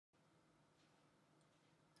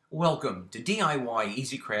Welcome to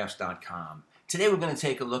DIYEasyCrafts.com. Today we're going to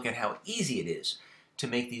take a look at how easy it is to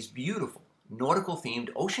make these beautiful nautical themed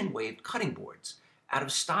ocean wave cutting boards out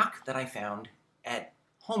of stock that I found at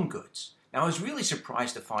HomeGoods. Now I was really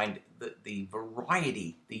surprised to find the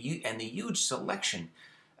variety and the huge selection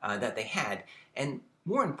that they had, and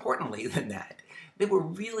more importantly than that, they were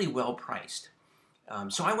really well priced.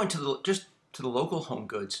 So I went to the local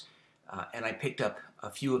HomeGoods and I picked up a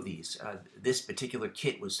few of these. This particular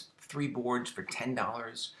kit was 3 boards for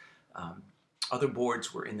 $10. Other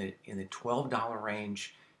boards were in the $12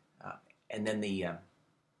 range, and then the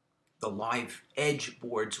live edge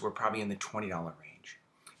boards were probably in the $20 range.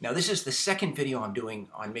 Now this is the second video I'm doing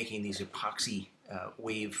on making these epoxy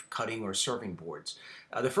wave cutting or serving boards.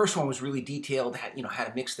 The first one was really detailed, how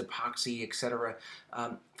to mix the epoxy, etc.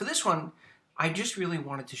 For this one, I just really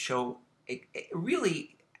wanted to show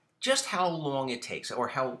really just how long it takes, or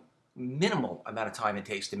how minimal amount of time it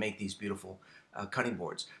takes to make these beautiful cutting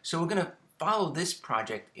boards. So we're going to follow this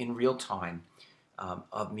project in real time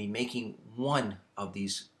of me making one of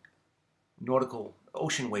these nautical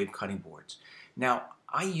ocean wave cutting boards. Now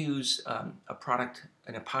I use a product,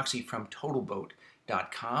 an epoxy from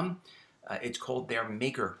totalboat.com. It's called their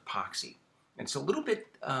MakerPoxy. It's a little bit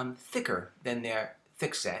thicker than their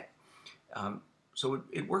thick set. So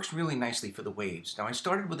it works really nicely for the waves. Now I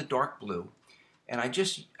started with a dark blue, and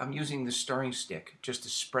I'm using the stirring stick just to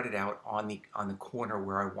spread it out on the corner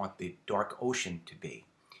where I want the dark ocean to be.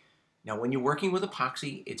 Now when you're working with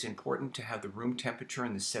epoxy, it's important to have the room temperature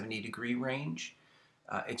in the 70-degree range.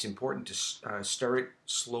 It's important to stir it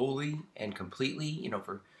slowly and completely,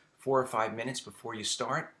 for 4 or 5 minutes before you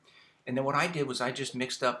start. And then what I did was I just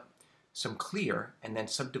mixed up some clear and then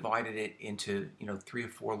subdivided it into 3 or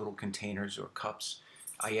 4 little containers or cups.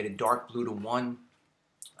 I added dark blue to one,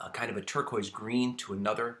 kind of a turquoise green to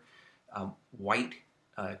another, white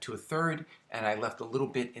to a third, and I left a little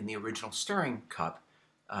bit in the original stirring cup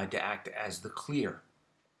to act as the clear.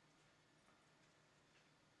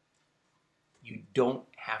 You don't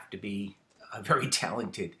have to be very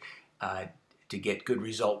talented to get good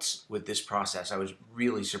results with this process. I was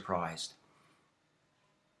really surprised.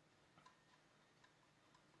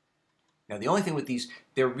 Now the only thing with these,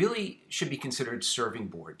 they really should be considered serving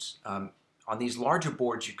boards. On these larger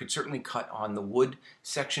boards, you could certainly cut on the wood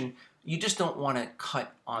section. You just don't want to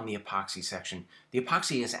cut on the epoxy section. The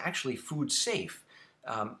epoxy is actually food safe,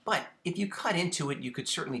 but if you cut into it, you could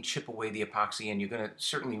certainly chip away the epoxy, and you're going to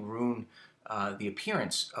certainly ruin the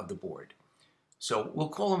appearance of the board. So we'll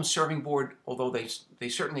call them a serving board, although they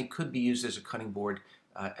certainly could be used as a cutting board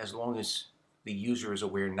as long as the user is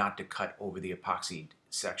aware not to cut over the epoxy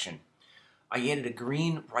section. I added a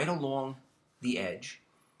green right along the edge.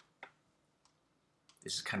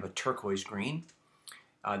 This is kind of a turquoise green.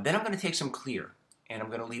 Then I'm going to take some clear, and I'm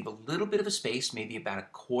going to leave a little bit of a space, maybe about a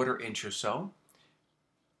 1/4 inch or so.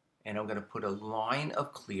 And I'm going to put a line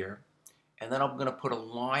of clear, and then I'm going to put a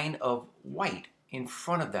line of white in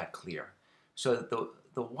front of that clear, so that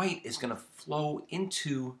the white is going to flow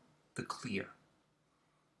into the clear.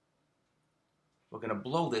 We're going to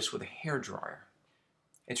blow this with a hairdryer.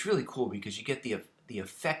 It's really cool because you get the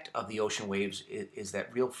effect of the ocean waves is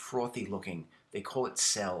that real frothy looking. They call it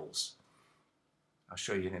cells. I'll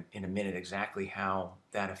show you in a minute exactly how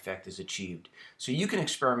that effect is achieved. So you can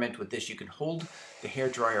experiment with this. You can hold the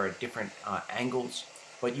hairdryer at different angles,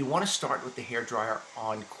 but you want to start with the hairdryer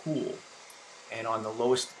on cool and on the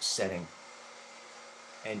lowest setting.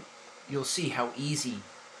 And you'll see how easy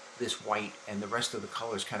this white and the rest of the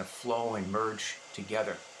colors kind of flow and merge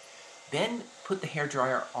together. Then put the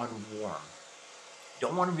hairdryer on warm.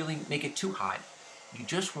 Don't want to really make it too hot. You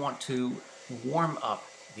just want to warm up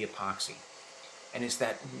the epoxy. And it's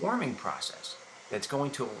that warming process that's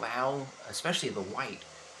going to allow, especially the white,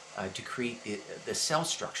 to create the cell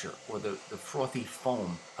structure or the frothy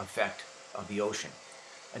foam effect of the ocean.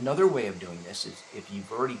 Another way of doing this is if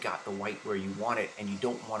you've already got the white where you want it and you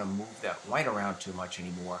don't want to move that white around too much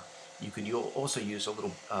anymore, you could also use a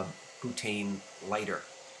little butane lighter.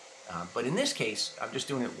 But in this case, I'm just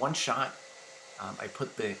doing it one shot. I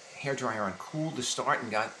put the hairdryer on cool to start and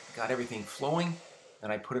got everything flowing. Then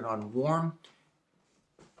I put it on warm.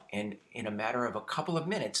 And in a matter of a couple of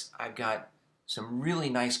minutes, I've got some really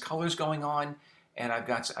nice colors going on, and I've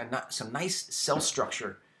got some nice cell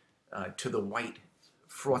structure to the white,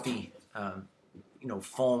 frothy,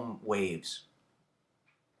 foam waves.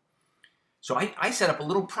 So I set up a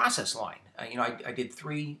little process line. I did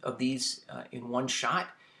 3 of these in one shot,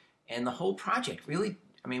 and the whole project really,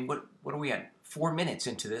 what are we at? 4 minutes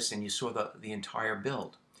into this, and you saw the entire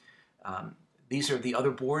build. These are the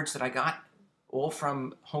other boards that I got, all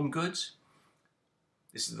from HomeGoods.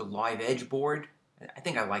 This is the live edge board. I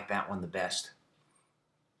think I like that one the best.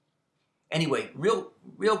 Anyway, real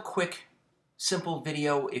quick, simple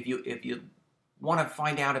video. If you want to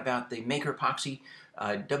find out about the MakerPoxy,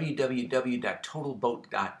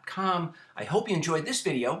 www.totalboat.com. I hope you enjoyed this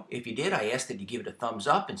video. If you did, I ask that you give it a thumbs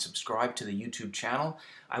up and subscribe to the YouTube channel.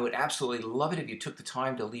 I would absolutely love it if you took the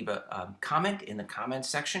time to leave a comment in the comments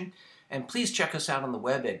section. And please check us out on the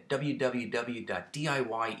web at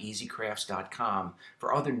www.diyeasycrafts.com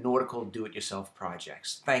for other nautical do-it-yourself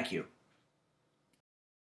projects. Thank you.